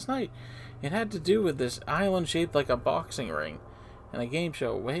just last night. It had to do with this island shaped like a boxing ring and a game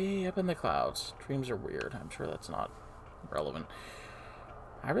show way up in the clouds. Dreams are weird. I'm sure that's not relevant.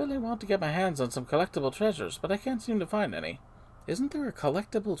 I really want to get my hands on some collectible treasures, but I can't seem to find any. Isn't there a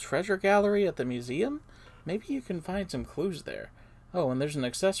collectible treasure gallery at the museum? Maybe you can find some clues there. Oh, and there's an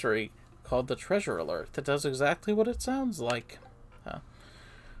accessory called the Treasure Alert that does exactly what it sounds like.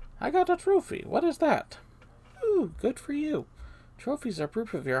 I got a trophy. What is that? Ooh, good for you. Trophies are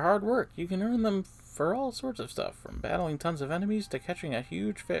proof of your hard work. You can earn them for all sorts of stuff, from battling tons of enemies to catching a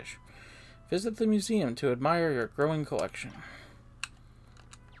huge fish. Visit the museum to admire your growing collection.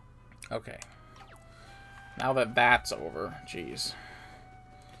 Okay. Now that that's over, jeez.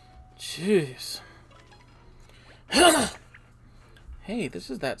 Hey, this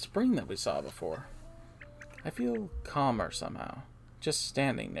is that spring that we saw before. I feel calmer somehow, just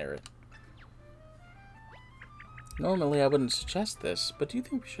standing near it. Normally I wouldn't suggest this, but do you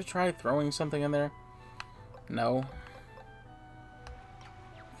think we should try throwing something in there? No.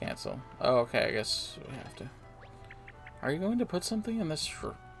 Cancel. Oh, okay, I guess we have to. Are you going to put something in this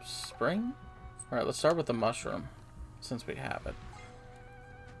spring? Alright, let's start with the mushroom, since we have it.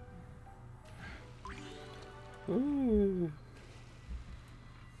 Ooh.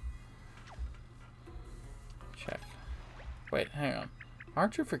 Check. Wait, hang on.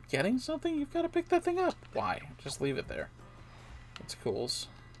 Aren't you forgetting something? You've got to pick that thing up. Why? Just leave it there. It's cools.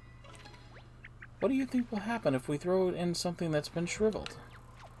 What do you think will happen if we throw it in something that's been shriveled?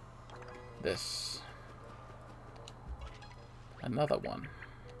 This. Another one.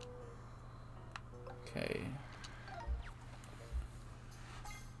 Okay.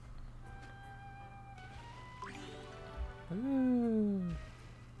 Ooh.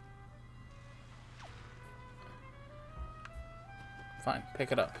 Fine,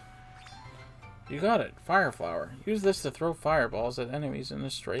 pick it up. You got it. Fire flower. Use this to throw fireballs at enemies in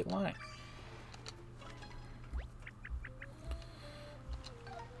a straight line.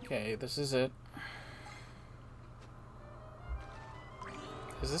 Okay, this is it.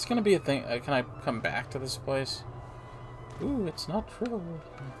 Is this gonna be a thing? Can I come back to this place? Ooh, it's not true.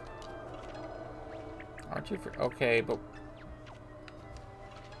 Aren't you okay, but...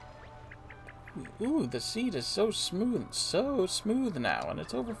 Ooh, the seed is so smooth now, and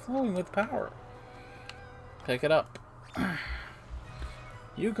it's overflowing with power. Pick it up.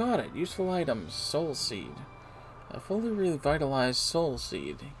 You got it. Useful items. Soul Seed. A fully revitalized Soul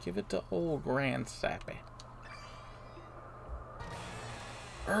Seed. Give it to old Grand Sappy.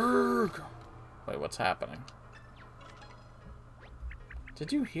 Erg! Wait, what's happening?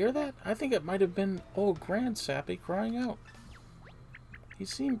 Did you hear that? I think it might have been old Grand Sappy crying out. He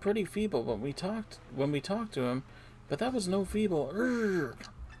seemed pretty feeble when we talked to him, but that was no feeble Erg!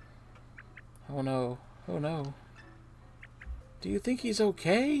 Oh no. Oh no. Do you think he's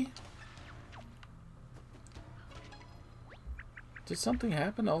okay? Did something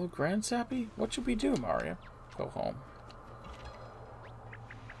happen to old Grand Sappy? What should we do, Mario? Go home.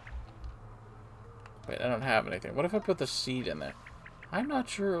 Wait, I don't have anything. What if I put the seed in there? I'm not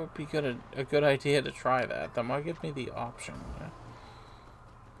sure it would be a good idea to try that. That might give me the option.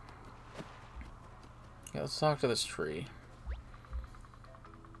 Yeah, let's talk to this tree.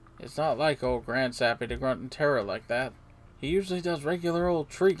 It's not like old Grand Sappy to grunt in terror like that. He usually does regular old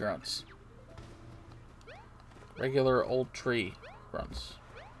tree grunts. Regular old tree grunts.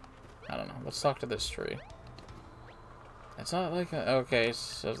 I don't know. Let's talk to this tree. It's not like okay, it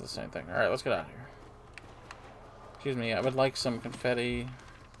says the same thing. Alright, let's get out of here. Excuse me, I would like some confetti.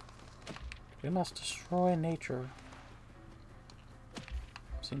 We must destroy nature.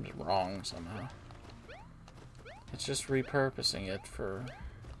 Seems wrong somehow. It's just repurposing it for...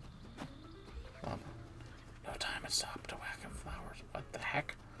 No time has stopped to whack of flowers. What the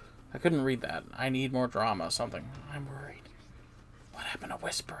heck? I couldn't read that. I need more drama, something. I'm worried. What happened to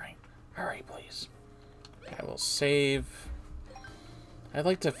whispering? Hurry, please. Okay, I will save. I'd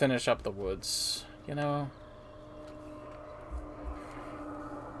like to finish up the woods, you know?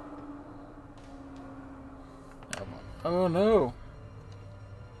 Oh no!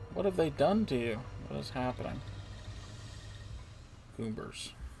 What have they done to you? What is happening?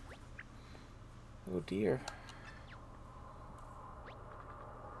 Goombers. Oh dear.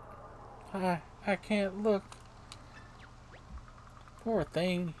 I can't look. Poor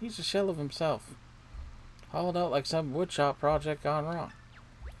thing. He's a shell of himself. Hauled out like some woodshop project gone wrong.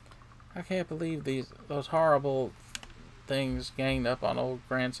 I can't believe those horrible things ganged up on old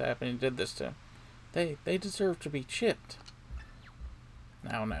Grand Sappy and did this to him. They deserve to be chipped.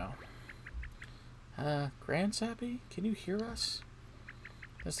 Now. Grand Sappy, can you hear us?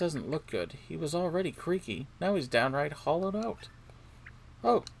 This doesn't look good. He was already creaky. Now he's downright hollowed out.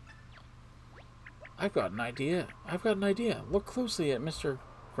 Oh. I've got an idea. Look closely at Mr.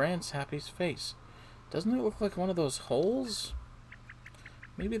 Grand Sappy's face. Doesn't it look like one of those holes?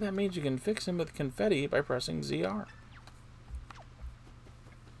 Maybe that means you can fix him with confetti by pressing ZR.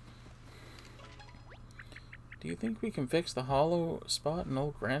 Do you think we can fix the hollow spot in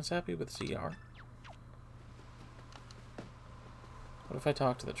old Grand Sappy with ZR? What if I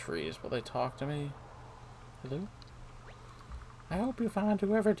talk to the trees? Will they talk to me? Hello? I hope you find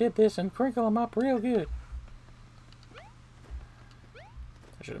whoever did this and crinkle him up real good.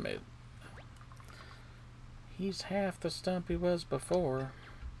 I should have made it. He's half the stump he was before.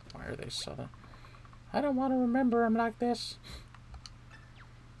 Why are they southern? I don't want to remember him like this.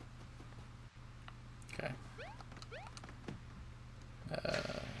 Okay.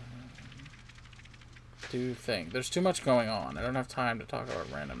 Do thing. There's too much going on. I don't have time to talk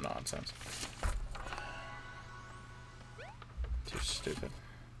about random nonsense. Too stupid.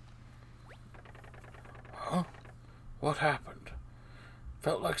 Huh? What happened?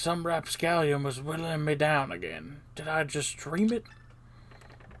 Felt like some rapscallion was whittling me down again. Did I just dream it?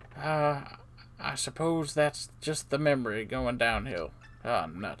 I suppose that's just the memory going downhill. Ah,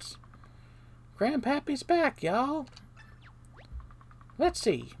 nuts. Grandpappy's back, y'all. Let's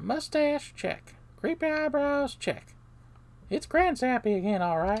see. Mustache, check. Creepy eyebrows, check. It's Grand Sappy again,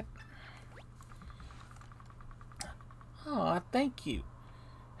 all right. Aw, thank you.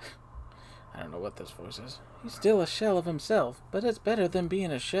 I don't know what this voice is. He's still a shell of himself, but it's better than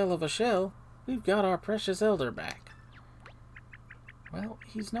being a shell of a shell. We've got our precious elder back. Well,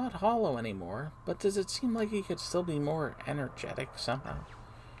 he's not hollow anymore, but does it seem like he could still be more energetic somehow?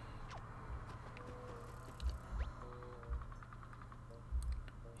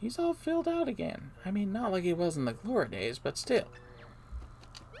 He's all filled out again. I mean, not like he was in the glory days, but still.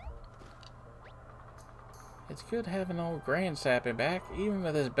 It's good having old Grand Sappy back, even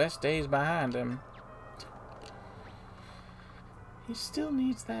with his best days behind him. He still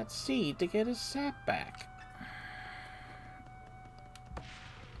needs that seed to get his sap back.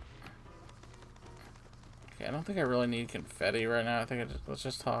 Okay, I don't think I really need confetti right now. I think let's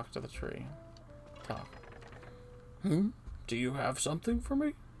just talk to the tree. Talk. Do you have something for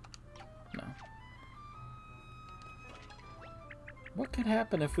me? No. What could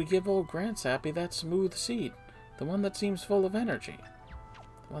happen if we give old Grand Sappy that smooth seed? The one that seems full of energy?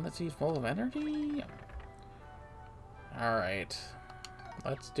 One that seems full of energy? Alright.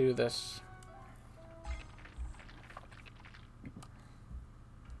 Let's do this.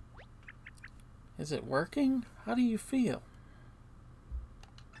 Is it working? How do you feel?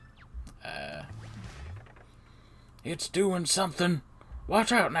 It's doing something.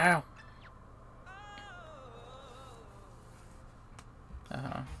 Watch out now.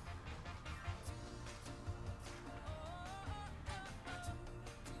 Uh-huh.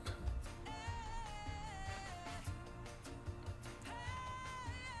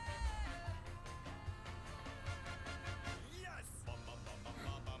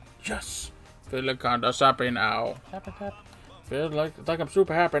 Yes! Feeling kinda sappy now. Feel like I'm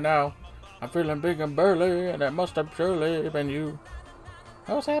super happy now. I'm feeling big and burly, and it must have surely been you.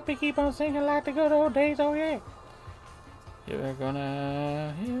 I was happy, keep on singing like the good old days, oh yeah. You're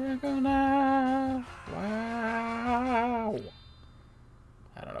gonna, wow.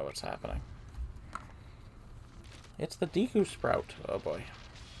 I don't know what's happening. It's the Deku Sprout. Oh boy.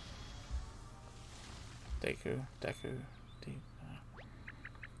 Deku.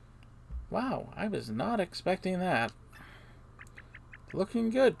 Wow, I was not expecting that. Looking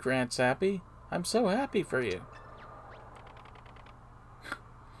good, Grant Sappy. I'm so happy for you.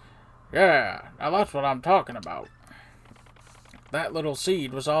 Yeah, now that's what I'm talking about. That little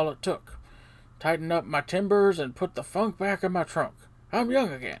seed was all it took. Tighten up my timbers and put the funk back in my trunk. I'm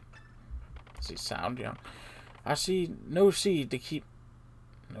young again. Does he sound young? I see no need to keep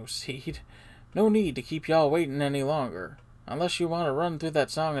y'all waiting any longer. Unless you want to run through that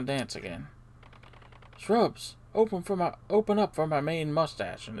song and dance again. Shrubs, open up for my main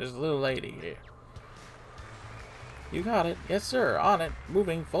mustache and this little lady here. You got it. Yes, sir. On it.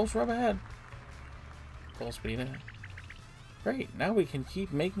 Moving. Full shrub ahead. Full speed ahead. Great. Now we can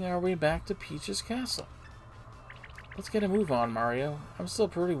keep making our way back to Peach's castle. Let's get a move on, Mario. I'm still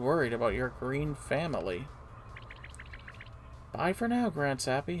pretty worried about your green family. Bye for now, Grant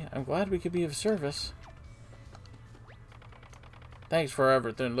Sappy. I'm glad we could be of service. Thanks for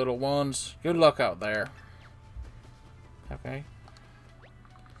everything, little ones. Good luck out there. Okay.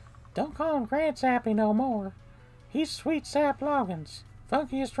 Don't call him Grant Sappy no more. He's Sweet Sap Loggins,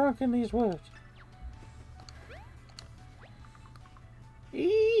 funkiest drunk in these woods.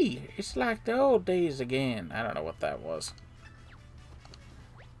 Eee! It's like the old days again. I don't know what that was.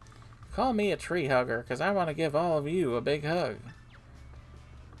 Call me a tree hugger, because I want to give all of you a big hug.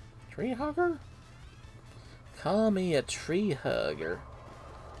 Tree hugger? Call me a tree hugger.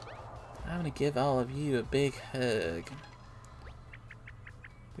 I'm going to give all of you a big hug.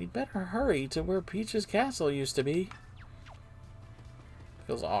 We'd better hurry to where Peach's castle used to be.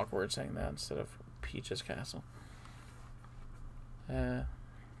 Feels awkward saying that instead of Peach's castle. Well,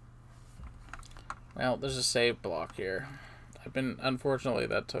 there's a save block here. Unfortunately,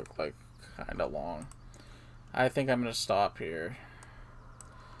 that took, like, kind of long. I think I'm going to stop here.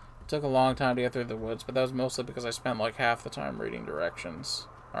 It took a long time to get through the woods, but that was mostly because I spent, like, half the time reading directions.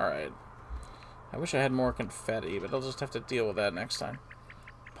 Alright. I wish I had more confetti, but I'll just have to deal with that next time.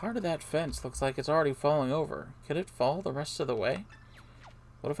 Part of that fence looks like it's already falling over. Could it fall the rest of the way?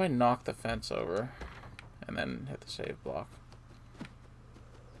 What if I knock the fence over and then hit the save block?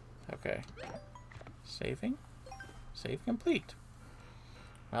 Okay. Saving? Save complete.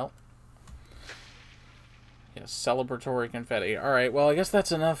 Well. Yeah, celebratory confetti. Alright, well, I guess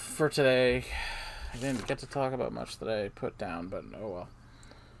that's enough for today. I didn't get to talk about much today. Put down, but oh well.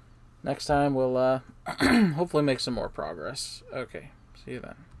 Next time we'll hopefully make some more progress. Okay, see you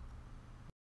then.